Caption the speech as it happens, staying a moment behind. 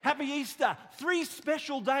Happy Easter. 3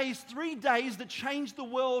 special days, 3 days that changed the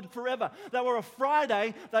world forever. They were a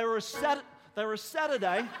Friday, they were a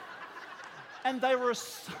Saturday, and they were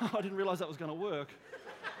I didn't realize that was going to work.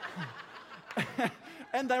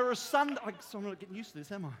 And they were a Sunday. So I'm not getting used to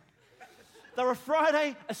this, am I? They were a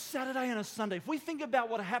Friday, a Saturday, and a Sunday. If we think about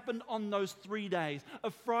what happened on those 3 days,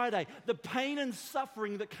 a Friday, the pain and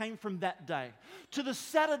suffering that came from that day, to the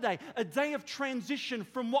Saturday, a day of transition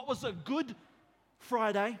from what was a good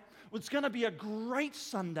Friday, was going to be a great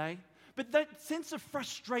Sunday, but that sense of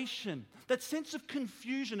frustration, that sense of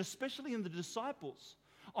confusion, especially in the disciples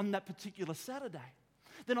on that particular Saturday.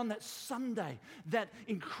 Then on that Sunday, that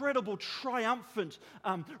incredible triumphant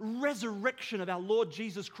resurrection of our Lord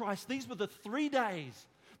Jesus Christ. These were the 3 days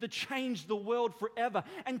that changed the world forever.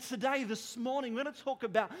 And today, this morning, we're going to talk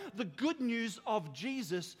about the good news of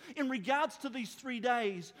Jesus in regards to these 3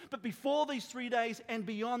 days. But before these 3 days and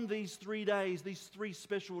beyond these 3 days, these 3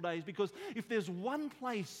 special days. Because if there's one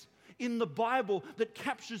place in the Bible that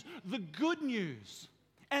captures the good news,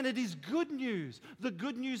 and it is good news. The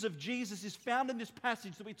good news of Jesus is found in this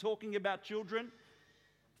passage that we're talking about, children.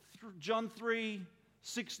 John 3:16.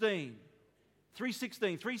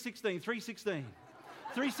 3:16, 3:16, 3:16.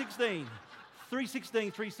 3:16,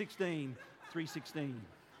 3:16, 3:16, 3:16.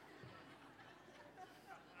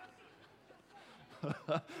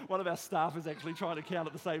 One of our staff is actually trying to count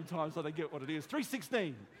at the same time so they get what it is.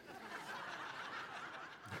 3:16.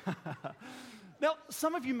 Now,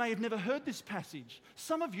 some of you may have never heard this passage.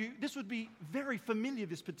 Some of you, this would be very familiar,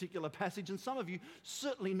 this particular passage, and some of you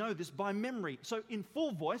certainly know this by memory. So in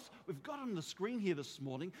full voice, we've got it on the screen here this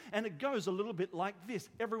morning, and it goes a little bit like this.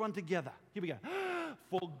 Everyone together. Here we go.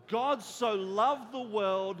 For God so loved the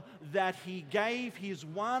world that he gave his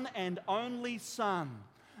one and only Son,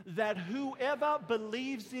 that whoever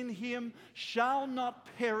believes in him shall not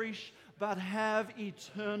perish, but have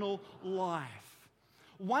eternal life.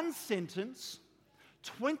 One sentence,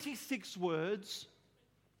 26 words.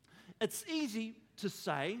 It's easy to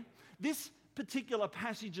say. This particular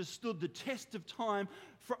passage has stood the test of time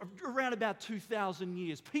for around about 2,000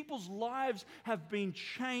 years. People's lives have been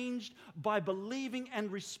changed by believing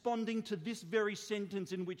and responding to this very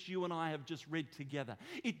sentence in which you and I have just read together.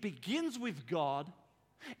 It begins with God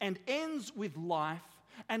and ends with life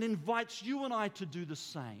and invites you and I to do the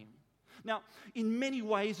same. Now, in many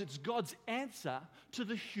ways, it's God's answer to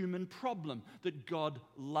the human problem that God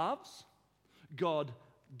loves, God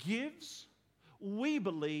gives, we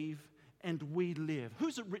believe, and we live.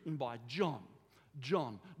 Who's it written by? John.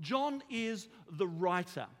 John is the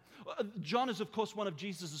writer. John is, of course, one of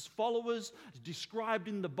Jesus' followers, described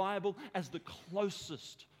in the Bible as the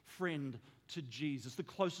closest friend to Jesus, the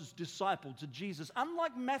closest disciple to Jesus.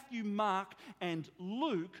 Unlike Matthew, Mark, and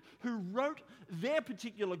Luke, who wrote their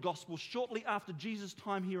particular gospel shortly after Jesus'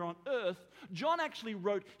 time here on earth, John actually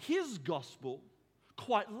wrote his gospel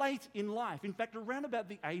quite late in life. In fact, around about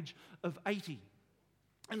the age of 80.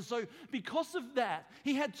 And so because of that,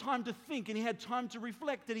 he had time to think and he had time to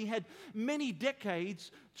reflect and he had many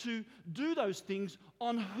decades to do those things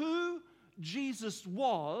on who Jesus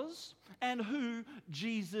was and who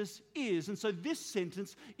Jesus is. And so this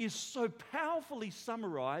sentence is so powerfully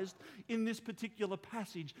summarized in this particular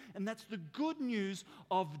passage, and that's the good news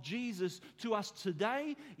of Jesus to us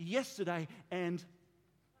today, yesterday, and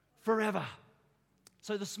forever.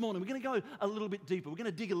 So this morning, we're going to go a little bit deeper. We're going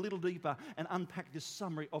to dig a little deeper and unpack this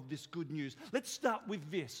summary of this good news. Let's start with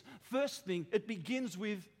this. First thing, it begins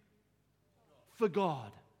with for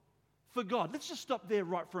God. For God. Let's just stop there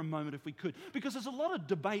right for a moment if we could. Because there's a lot of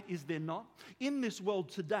debate, is there not, in this world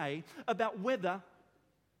today about whether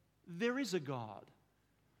there is a God.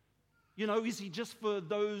 You know, is he just for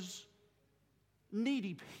those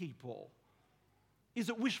needy people? Is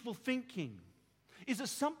it wishful thinking? Is it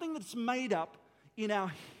something that's made up in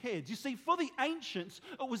our heads? You see, for the ancients,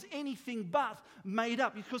 it was anything but made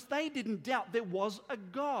up because they didn't doubt there was a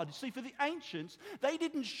God. You see, for the ancients, they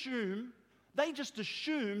just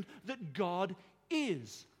assumed that God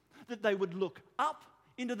is. That they would look up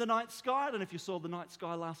into the night sky. I don't know if you saw the night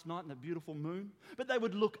sky last night and the beautiful moon. But they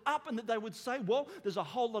would look up and that they would say, well, there's a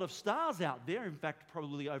whole lot of stars out there. In fact,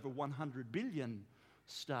 probably over 100 billion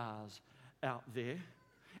stars out there.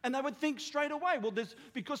 And they would think straight away, well,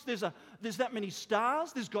 because there's that many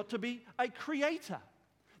stars, there's got to be a creator.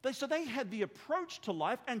 So they had the approach to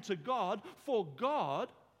life and to God, for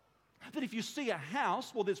God, that if you see a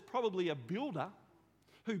house, well, there's probably a builder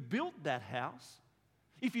who built that house.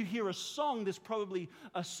 If you hear a song, there's probably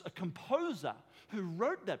a composer who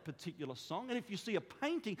wrote that particular song. And if you see a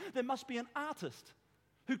painting, there must be an artist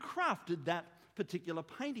who crafted that particular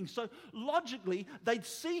painting. So logically, they'd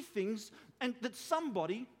see things and that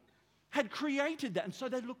somebody had created that. And so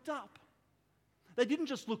they looked up. They didn't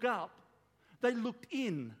just look up, they looked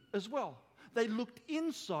in as well. They looked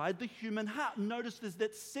inside the human heart. Notice there's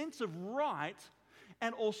that sense of right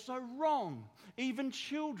and also wrong. Even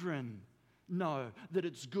children know that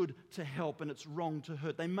it's good to help and it's wrong to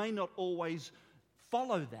hurt. They may not always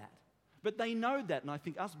follow that, but they know that. And I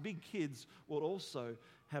think us big kids will also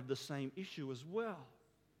have the same issue as well.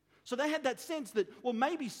 So they had that sense that, well,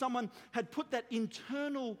 maybe someone had put that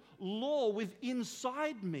internal law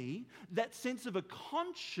inside me, that sense of a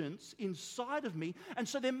conscience inside of me, and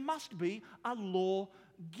so there must be a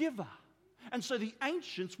lawgiver. And so the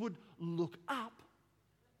ancients would look up,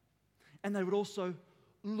 and they would also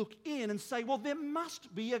look in and say, well, there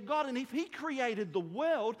must be a God, and if He created the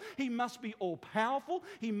world, He must be all-powerful,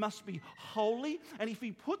 He must be holy, and if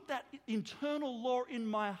He put that internal law in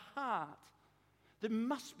my heart, there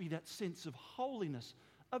must be that sense of holiness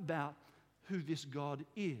about who this God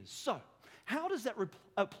is. So, how does that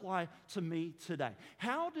apply to me today?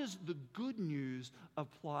 How does the good news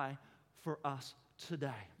apply for us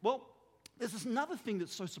today? Well, there's another thing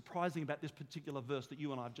that's so surprising about this particular verse that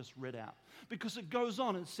you and I have just read out. Because it goes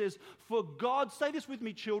on and says, for God, say this with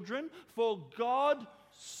me, children, for God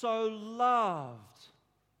so loved.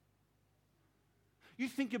 You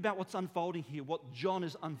think about what's unfolding here, what John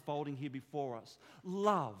is unfolding here before us.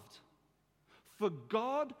 Loved. For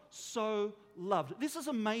God so loved. This is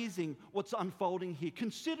amazing what's unfolding here,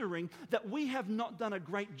 considering that we have not done a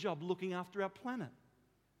great job looking after our planet.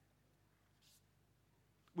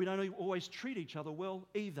 We don't always treat each other well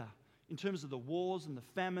either, in terms of the wars and the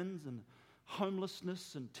famines and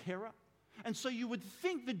homelessness and terror. And so you would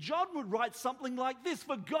think that John would write something like this,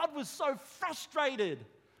 for God was so frustrated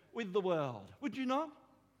with the world. Would you not?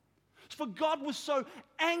 For God was so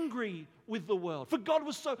angry with the world. For God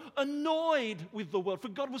was so annoyed with the world. For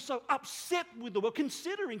God was so upset with the world,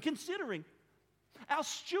 considering our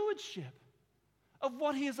stewardship of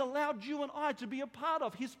what He has allowed you and I to be a part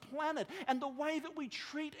of, His planet, and the way that we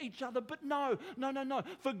treat each other. But no.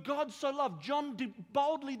 For God so loved, John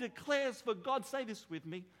boldly declares, for God, say this with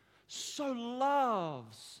me, so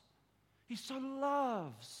loves. He so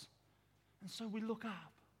loves. And so we look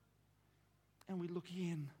up and we look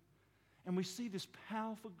in. And we see this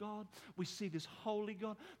powerful God, we see this holy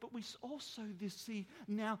God, but we also see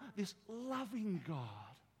now this loving God.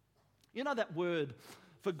 You know that word,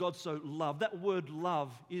 for God so loved, that word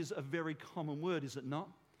love is a very common word, is it not?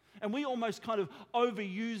 And we almost kind of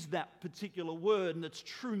overuse that particular word and its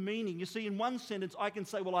true meaning. You see, in one sentence, I can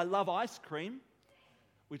say, well, I love ice cream,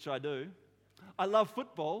 which I do. I love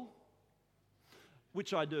football,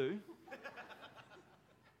 which I do.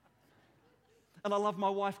 And I love my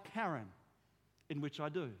wife, Karen, in which I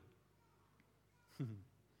do.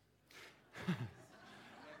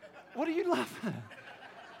 What are you laughing at?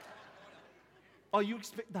 Oh, you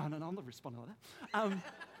expect... No, I'm not responding like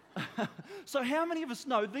that. So how many of us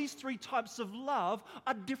know these three types of love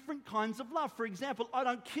are different kinds of love? For example, I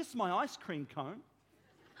don't kiss my ice cream cone.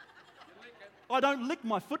 I don't lick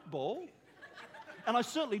my football. And I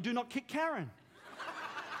certainly do not kick Karen.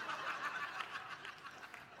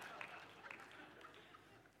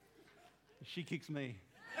 She kicks me.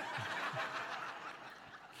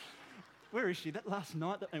 Where is she? That last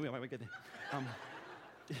night? Anyway, we get there.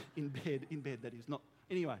 In bed, that is. Not.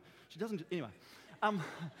 Anyway, she doesn't. Anyway.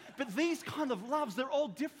 But these kind of loves, they're all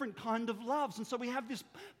different kind of loves. And so we have this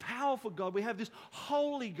powerful God, we have this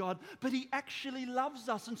holy God, but He actually loves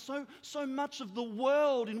us. And so much of the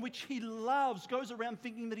world in which He loves goes around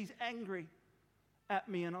thinking that He's angry at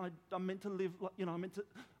me, and I'm meant to live,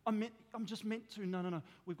 I'm just meant to. No.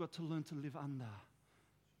 We've got to learn to live under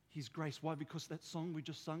His grace. Why? Because that song we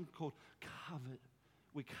just sung called Covered.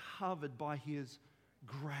 We're covered by His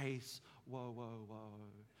grace. Whoa.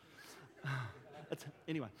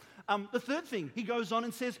 Anyway, the third thing, he goes on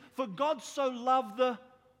and says, for God so loved the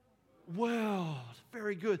world.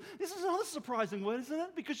 Very good. This is another surprising word, isn't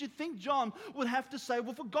it? Because you'd think John would have to say,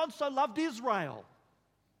 well, for God so loved Israel.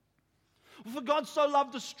 For God so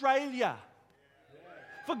loved Australia.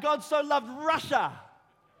 For God so loved Russia.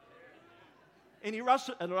 Any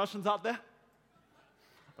Russians out there?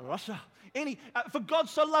 Russia. For God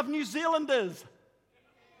so loved New Zealanders.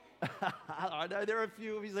 I know there are a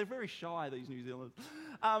few of you, they're very shy, these New Zealanders.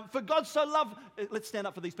 For God so loved, let's stand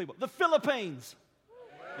up for these people. The Philippines.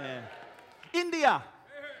 Yeah. India.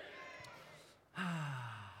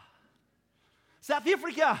 South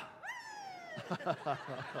Africa.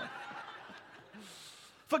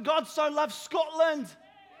 For God so loved Scotland,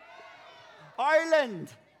 Ireland.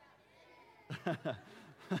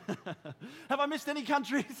 Have I missed any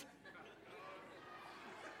countries?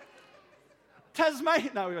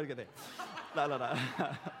 Tasmania. No, we've got to get there. No.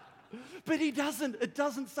 But it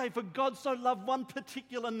doesn't say, for God so loved one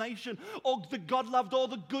particular nation, or that God loved all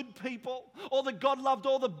the good people, or that God loved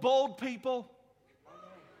all the bald people.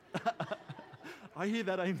 I hear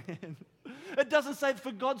that, amen. It doesn't say,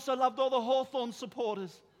 for God so loved all the Hawthorn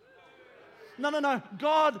supporters. No.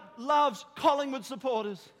 God loves Collingwood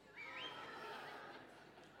supporters.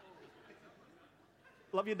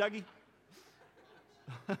 Love you, Dougie.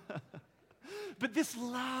 But this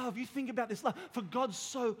love, you think about this love. For God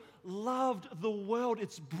so loved the world.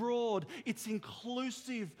 It's broad. It's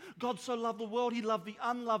inclusive. God so loved the world. He loved the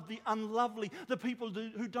unloved, the unlovely, the people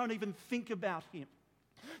who don't even think about Him.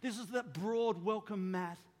 This is that broad welcome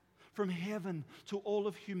mat from heaven to all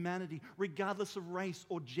of humanity, regardless of race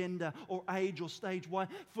or gender or age or stage. Why?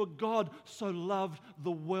 For God so loved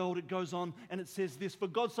the world. It goes on and it says this. For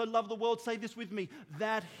God so loved the world, say this with me,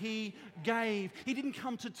 that He gave. He didn't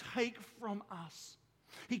come to take from us.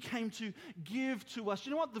 He came to give to us.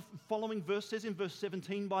 You know what the following verse says in verse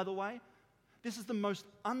 17, by the way? This is the most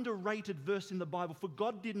underrated verse in the Bible. For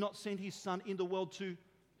God did not send His Son in the world to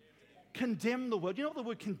condemn the world. You know what the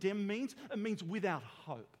word condemn means? It means without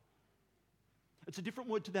hope. It's a different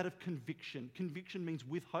word to that of conviction. Conviction means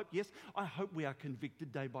with hope. Yes, I hope we are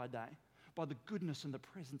convicted day by day by the goodness and the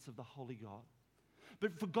presence of the Holy God.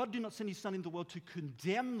 But for God did not send His Son into the world to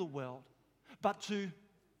condemn the world, but to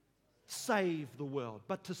save the world.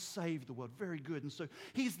 Very good. And so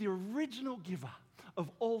He's the original giver of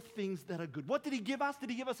all things that are good. What did He give us? Did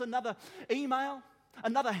He give us another email?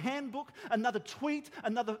 Another handbook, another tweet,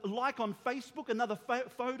 another like on Facebook, another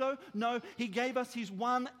photo? No, He gave us His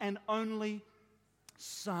one and only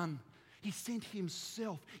Son. He sent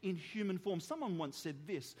Himself in human form. Someone once said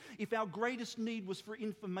this: if our greatest need was for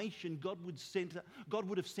information, God would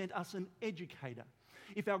have sent us an educator.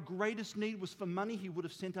 If our greatest need was for money, He would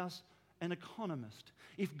have sent us an economist.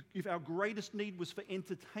 If our greatest need was for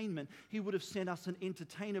entertainment, He would have sent us an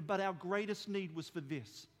entertainer. But our greatest need was for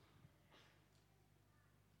this.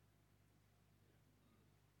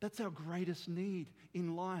 That's our greatest need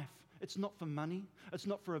in life. It's not for money. It's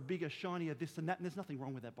not for a bigger, shinier this and that. And there's nothing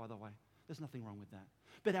wrong with that, by the way. There's nothing wrong with that.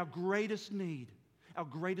 But our greatest need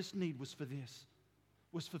was for this,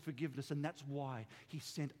 was for forgiveness. And that's why He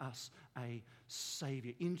sent us a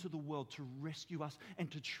Savior into the world to rescue us and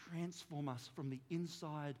to transform us from the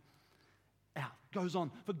inside out. Goes on.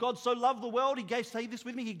 For God so loved the world, He gave, say this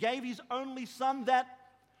with me, He gave His only Son that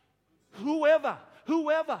whoever.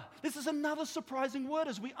 This is another surprising word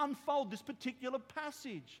as we unfold this particular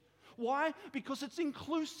passage. Why? Because it's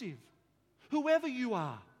inclusive. Whoever you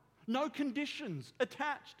are, no conditions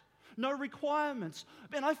attached, no requirements.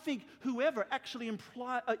 And I think whoever actually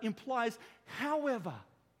implies however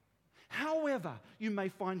you may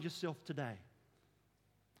find yourself today.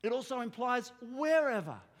 It also implies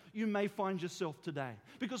wherever you may find yourself today.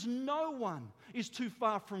 Because no one is too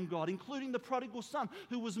far from God, including the prodigal son,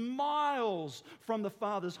 who was miles from the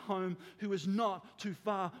Father's home, who is not too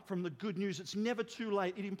far from the good news. It's never too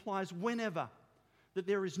late. It implies whenever, that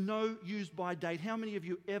there is no use-by date. How many of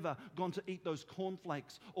you ever gone to eat those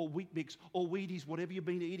cornflakes or Wheat Bix or Wheaties, whatever you've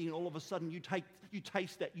been eating, and all of a sudden you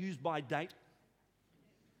taste that use-by date?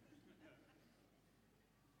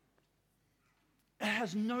 It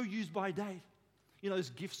has no use-by date. You know,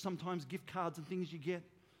 those gifts sometimes, gift cards and things you get,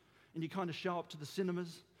 and you kind of show up to the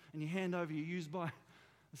cinemas and you hand over your use-by and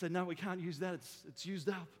say, no, we can't use that. It's used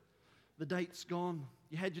up. The date's gone.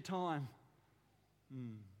 You had your time.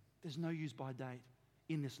 There's no use-by date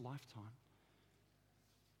in this lifetime.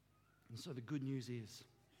 And so the good news is,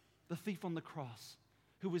 the thief on the cross,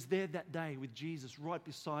 who was there that day with Jesus right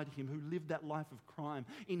beside him, who lived that life of crime,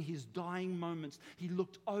 in his dying moments, he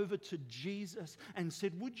looked over to Jesus and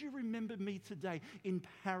said, would you remember me today in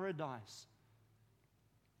paradise?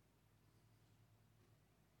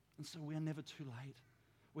 And so we are never too late.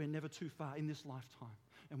 We're never too far in this lifetime.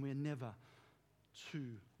 And we're never too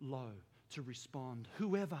low to respond.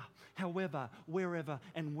 Whoever, however, wherever,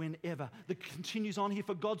 and whenever. That continues on here.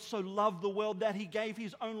 For God so loved the world that He gave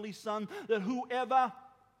His only Son, that whoever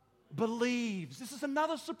believes. This is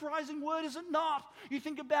another surprising word, is it not? You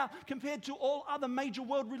think about, compared to all other major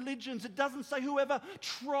world religions, it doesn't say whoever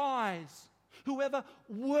tries, whoever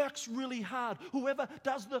works really hard, whoever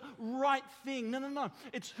does the right thing. No.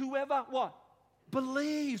 It's whoever what?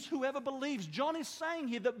 Believes. Whoever believes. John is saying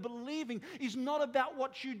here that believing is not about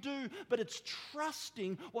what you do, but it's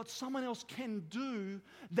trusting what someone else can do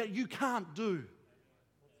that you can't do.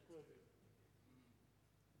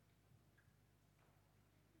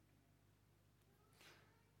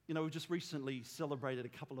 You know, we just recently celebrated a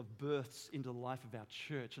couple of births into the life of our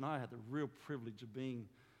church, and I had the real privilege of being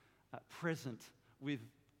present with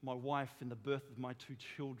my wife in the birth of my two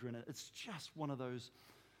children. It's just one of those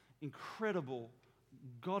incredible,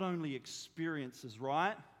 God-only experiences,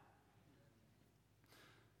 right?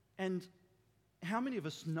 And how many of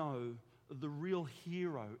us know the real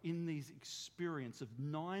hero in these experiences of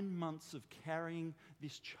 9 months of carrying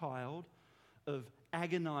this child, of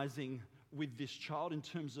agonizing with this child in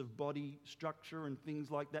terms of body structure and things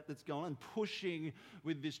like that that's going on, and pushing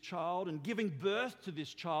with this child and giving birth to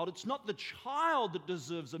this child? It's not the child that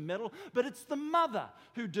deserves a medal, but it's the mother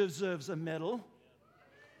who deserves a medal.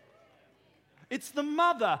 It's the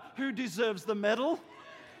mother who deserves the medal.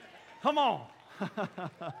 Come on.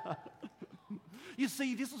 You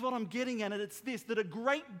see, this is what I'm getting at, and it's this, that a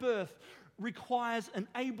great birth requires an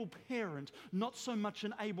able parent, not so much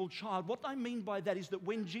an able child. What I mean by that is that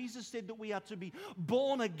when Jesus said that we are to be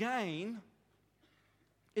born again,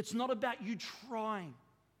 it's not about you trying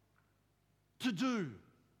to do.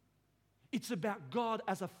 It's about God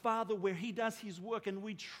as a Father where He does His work and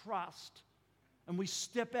we trust. And we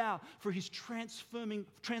step out for His transforming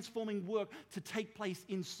work to take place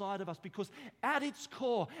inside of us. Because at its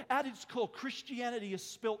core, Christianity is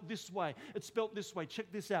spelt this way. It's spelt this way. Check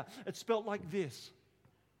this out. It's spelt like this.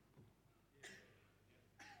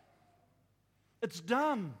 It's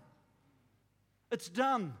done. It's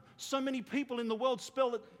done. So many people in the world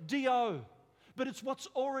spell it D-O. But it's what's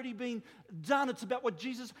already been done. It's about what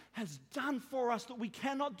Jesus has done for us that we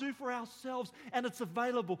cannot do for ourselves. And it's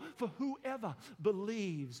available for whoever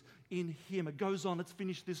believes in Him. It goes on. Let's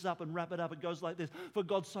finish this up and wrap it up. It goes like this. For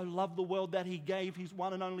God so loved the world that He gave His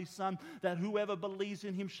one and only Son, that whoever believes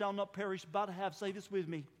in Him shall not perish but have, say this with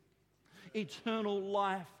me, eternal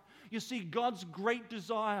life. You see, God's great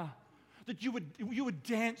desire that you would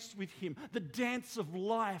dance with Him, the dance of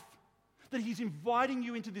life. That He's inviting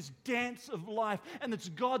you into this dance of life, and it's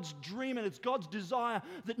God's dream and it's God's desire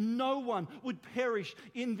that no one would perish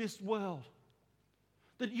in this world.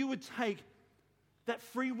 That you would take that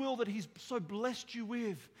free will that He's so blessed you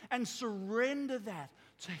with and surrender that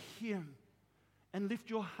to Him, and lift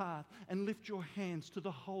your heart and lift your hands to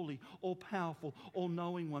the holy, all-powerful,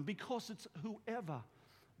 all-knowing One, because it's whoever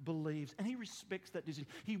believes, and He respects that decision.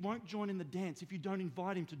 He won't join in the dance if you don't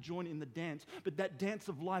invite Him to join in the dance. But that dance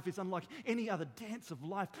of life is unlike any other dance of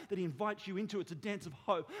life that He invites you into. It's a dance of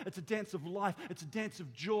hope. It's a dance of life. It's a dance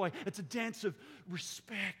of joy. It's a dance of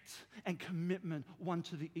respect and commitment one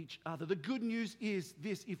to each other. The good news is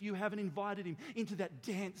this: if you haven't invited Him into that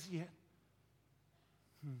dance yet,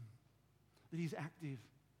 that He's active.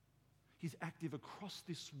 He's active across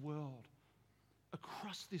this world.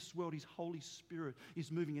 Across this world, His Holy Spirit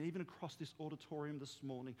is moving, and even across this auditorium this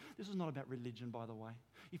morning. This is not about religion, by the way.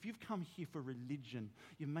 If you've come here for religion,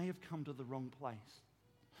 you may have come to the wrong place.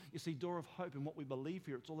 You see, Door of Hope and what we believe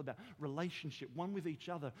here, it's all about relationship, one with each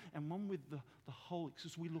other and one with the Holy.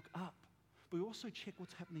 Because we look up, but we also check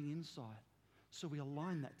what's happening inside. So we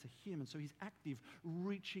align that to Him. And so He's active,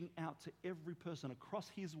 reaching out to every person across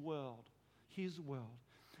His world,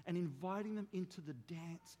 and inviting them into the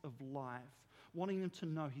dance of life. Wanting them to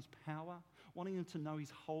know His power, wanting them to know His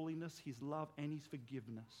holiness, His love, and His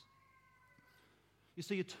forgiveness. You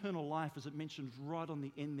see, eternal life, as it mentions right on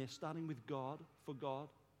the end there, starting with God, for God,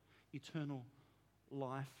 eternal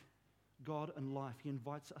life, God and life. He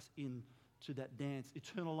invites us in to that dance.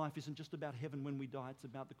 Eternal life isn't just about heaven when we die. It's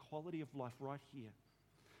about the quality of life right here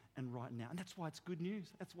and right now. And that's why it's good news.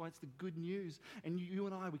 That's why it's the good news. And you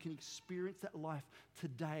and I, we can experience that life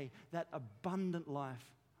today, that abundant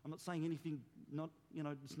life. I'm not saying anything,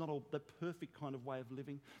 it's not all the perfect kind of way of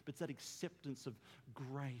living, but it's that acceptance of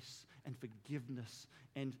grace and forgiveness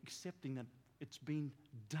and accepting that it's been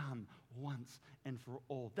done once and for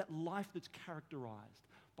all. That life that's characterized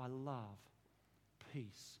by love,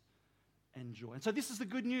 peace, and joy. And so this is the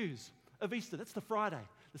good news of Easter. That's the Friday,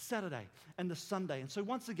 the Saturday, and the Sunday. And so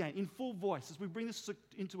once again, in full voice, as we bring this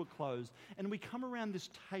into a close, and we come around this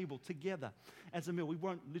table together as a meal. We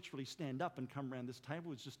won't literally stand up and come around this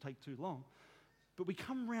table. It's just take too long. But we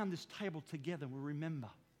come around this table together and we remember.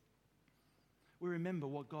 We remember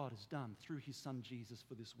what God has done through His Son Jesus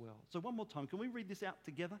for this world. So one more time, can we read this out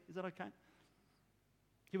together? Is that okay?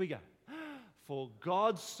 Here we go. For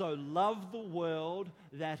God so loved the world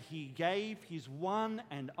that He gave His one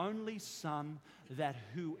and only Son, that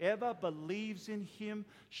whoever believes in Him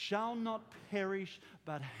shall not perish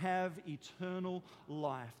but have eternal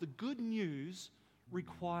life. The good news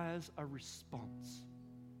requires a response.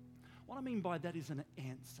 What I mean by that is an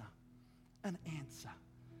answer. An answer.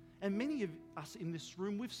 And many of us in this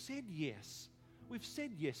room, we've said yes. We've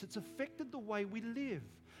said yes. It's affected the way we live.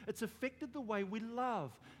 It's affected the way we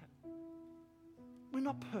love. We're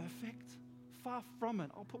not perfect. Far from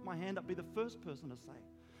it. I'll put my hand up, be the first person to say.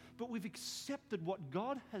 But we've accepted what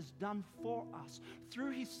God has done for us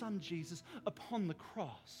through his son Jesus upon the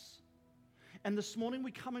cross. And this morning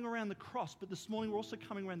we're coming around the cross, but this morning we're also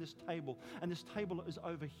coming around this table, and this table is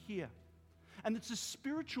over here. And it's a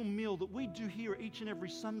spiritual meal that we do here each and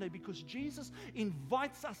every Sunday because Jesus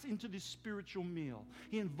invites us into this spiritual meal.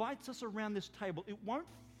 He invites us around this table. It won't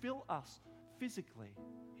fill us physically,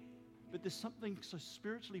 but there's something so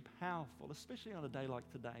spiritually powerful, especially on a day like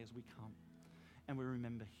today as we come and we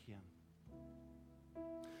remember him.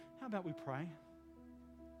 How about we pray?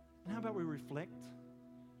 And how about we reflect?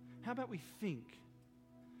 How about we think?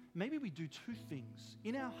 Maybe we do two things.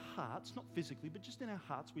 In our hearts, not physically, but just in our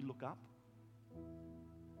hearts, we look up.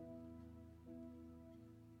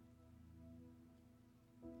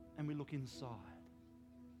 And we look inside.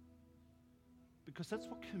 Because that's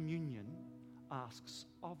what communion asks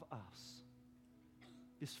of us.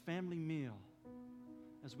 This family meal,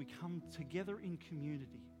 as we come together in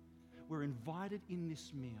community, we're invited in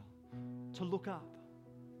this meal to look up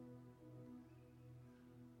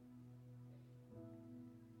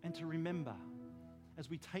and to remember as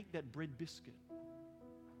we take that bread biscuit.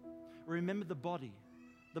 Remember the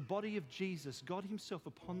body of Jesus, God himself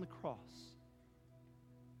upon the cross,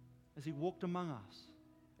 as he walked among us,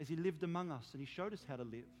 as he lived among us, and he showed us how to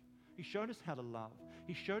live. He showed us how to love.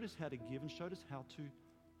 He showed us how to give and showed us how to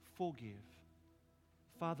forgive.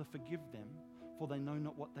 Father, forgive them, for they know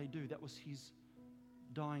not what they do. That was his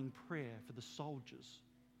dying prayer for the soldiers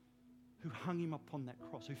who hung him upon that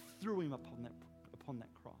cross, who threw him upon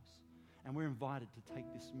that cross. And we're invited to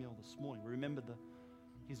take this meal this morning. We remember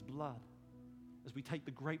his blood as we take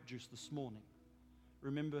the grape juice this morning.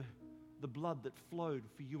 Remember the blood that flowed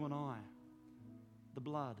for you and I, the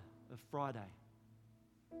blood of Friday,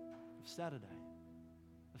 of Saturday,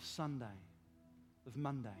 of Sunday, of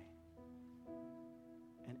Monday,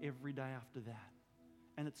 and every day after that.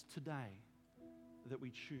 And it's today that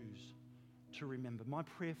we choose to remember. My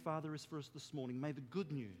prayer, Father, is for us this morning. May the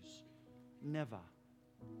good news never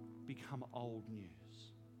become old news.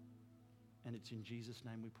 And it's in Jesus'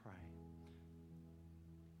 name we pray.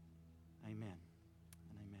 Amen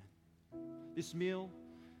and amen. This meal,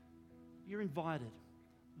 you're invited.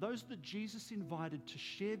 Those that Jesus invited to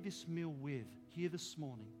share this meal with here this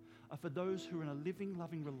morning are for those who are in a living,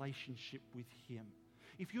 loving relationship with him.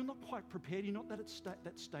 If you're not quite prepared, you're not at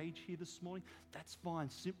that stage here this morning, that's fine.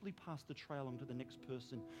 Simply pass the tray along to the next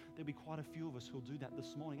person. There'll be quite a few of us who'll do that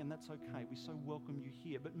this morning, and that's okay. We so welcome you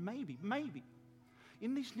here. But maybe,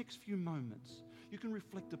 in these next few moments, you can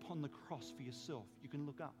reflect upon the cross for yourself. You can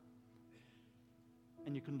look up,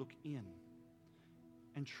 and you can look in,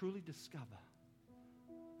 and truly discover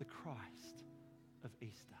the Christ of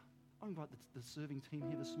Easter. I invite the serving team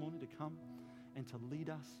here this morning to come and to lead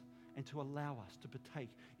us and to allow us to partake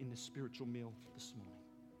in this spiritual meal this morning.